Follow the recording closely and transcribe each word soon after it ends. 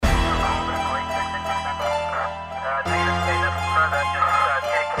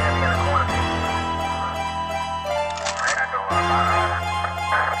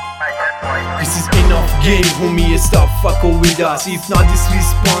Gang homie, stop fucking with us. If not this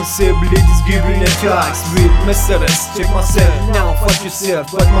responsible, ladies giving attacks with messages. Check myself, now fuck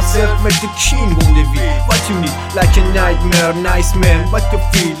yourself. But myself make the king on the beat. What you need, like a nightmare, nice man. What you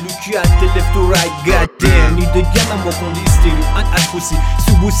feel, look you at the left to right, goddamn. Need to get them walk on this stereo and ass pussy.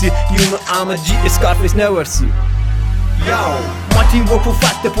 Subusi, you know I'm a G, Scarface never see. Yo, my team work for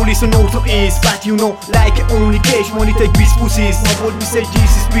fat, the police know to is but you know, like only cash money take these pussies. My boy me say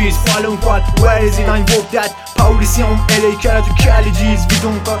Jesus peace, follow fall, where is it? I invoke that policy on LA, carry to colleges. We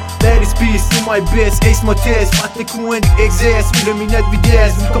don't got, there is peace, do my best, ace my test. Fat the crew and exist, we eliminate with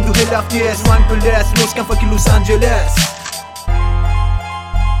this. Welcome to hell after yes, one per less, Los can fucking Los Angeles.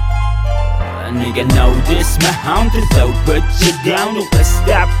 Nigga know this, my hound is so put you down. Don't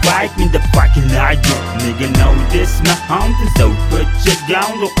stop fight me the fucking idol. Nigga know this, my hound is so put you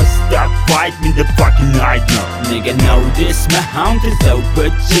down. Don't stop fight me the fucking idol. Nigga know this, my hound is so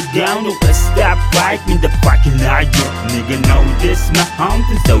put you down. Don't stop fight me the fucking idol. Nigga know this, my hound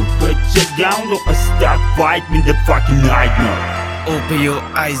is so put you down. Don't stop fight me the fucking idol. Open your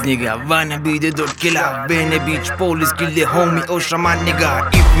eyes, nigga. Wanna be the dog killer. When a bitch police kill the homie or shaman, nigga.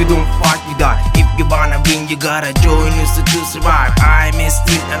 If you don't fight, you die. If you wanna win, you gotta join us to survive. I'm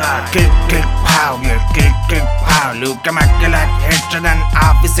still alive. Click, click, pow, yeah, click, click, pow. Look at my killer, headshot and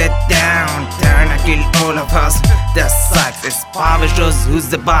officer down. Turn and kill all of us. That sucks. It's power shows who's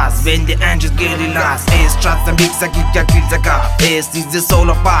the boss. When the angels get lost. Ace shots and big kick ya kill the car. Ace is the soul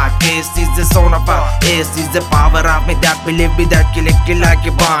of art. Ace is the soul of art. Ace is the power of me that believe me that. Kill it like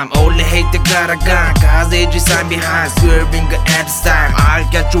a bomb. Only hate the got a gun. Cause age is I'm behind. Swerving at this time. I'll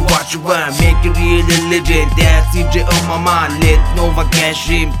get you what you want. Make it real legend. That's CJ on my mind. Let Nova cash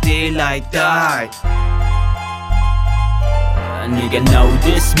him till I die. Nigga know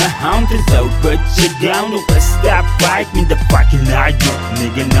this, my hound is so put you down. Don't stop fight me the fucking idol.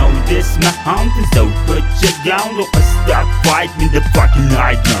 Nigga know this, my hound is so put you down. Don't stop fight me the fucking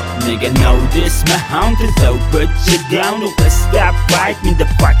idol. Nigga know this, my hound is so put you down. Don't stop fight me the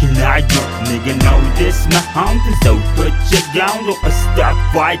fucking idol. Nigga know this, my hound is so put you down. Don't stop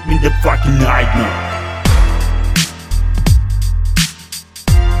fight me the fucking idol.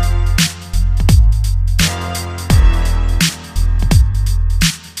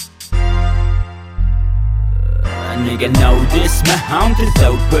 Nigga know this, my hound is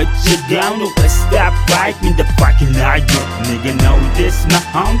so put you down. Don't stop fight me the fucking idol. Nigga know this, my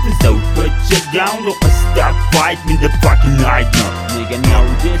hound is so put you down. Don't stop fight me the fucking idol. Nigga know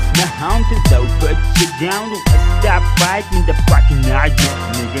this, my hound is so put you down. Don't stop fight me the fucking idol.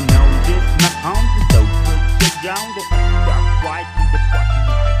 Nigga know this, my hound is so put you down. Don't stop fight me the fucking idol.